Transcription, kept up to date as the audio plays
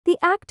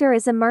actor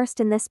is immersed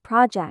in this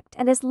project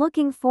and is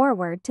looking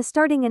forward to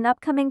starting an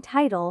upcoming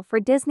title for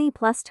Disney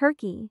Plus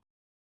Turkey.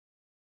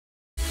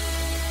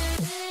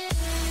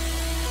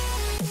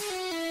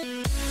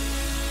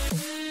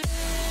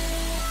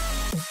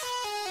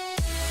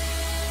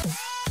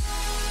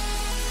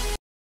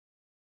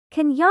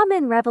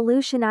 Canyaman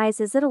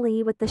revolutionizes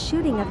Italy with the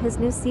shooting of his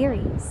new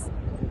series.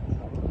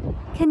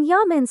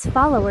 Canyaman's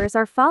followers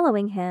are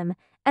following him,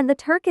 and the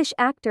Turkish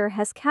actor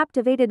has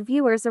captivated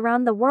viewers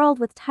around the world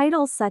with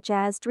titles such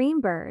as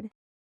Dreambird.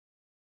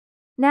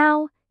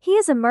 Now, he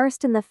is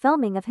immersed in the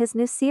filming of his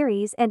new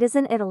series and is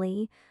in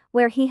Italy,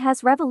 where he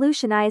has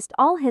revolutionized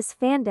all his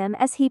fandom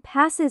as he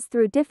passes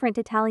through different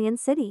Italian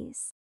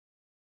cities.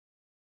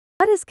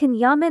 What is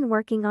Canyaman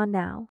working on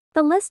now?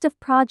 The list of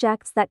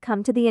projects that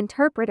come to the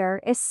interpreter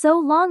is so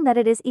long that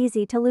it is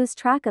easy to lose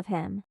track of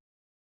him.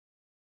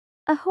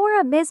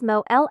 Ahora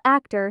mismo el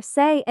actor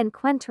se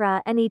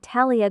encuentra en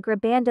Italia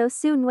grabando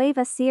su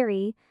nueva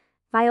serie,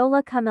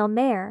 Viola come il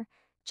mare,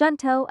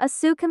 junto a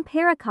su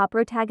compara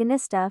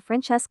coprotagonista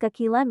Francesca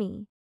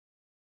Chillemi.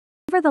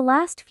 Over the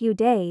last few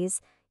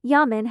days,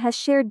 Yaman has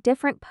shared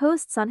different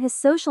posts on his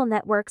social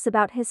networks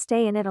about his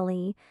stay in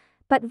Italy,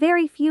 but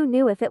very few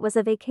knew if it was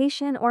a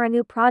vacation or a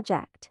new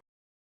project.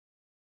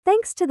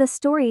 Thanks to the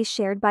stories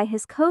shared by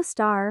his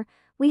co-star,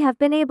 we have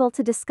been able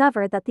to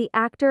discover that the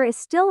actor is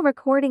still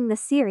recording the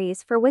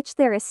series for which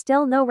there is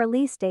still no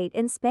release date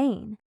in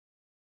Spain.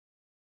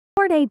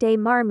 Porte dei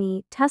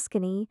Marmi,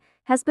 Tuscany,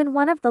 has been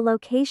one of the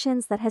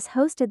locations that has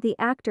hosted the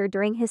actor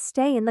during his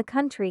stay in the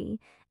country,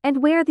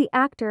 and where the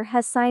actor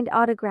has signed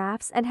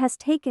autographs and has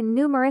taken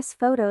numerous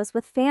photos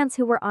with fans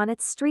who were on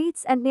its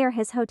streets and near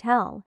his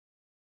hotel.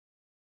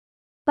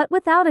 But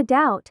without a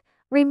doubt,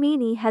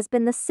 Rimini has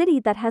been the city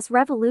that has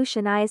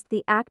revolutionized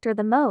the actor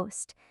the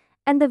most,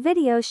 and the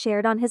videos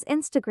shared on his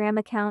Instagram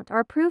account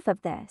are proof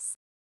of this.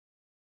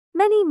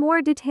 Many more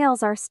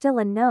details are still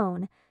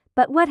unknown,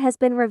 but what has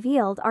been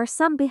revealed are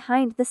some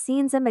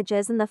behind-the-scenes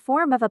images in the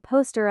form of a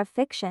poster of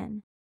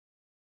fiction.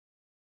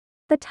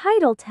 The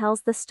title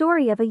tells the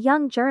story of a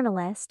young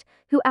journalist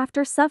who,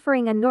 after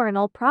suffering a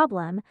neuronal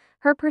problem,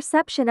 her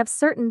perception of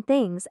certain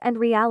things and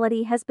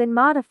reality has been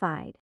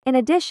modified. In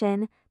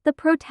addition, the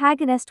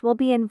protagonist will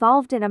be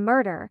involved in a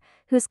murder,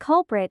 whose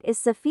culprit is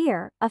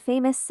Zafir, a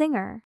famous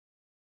singer.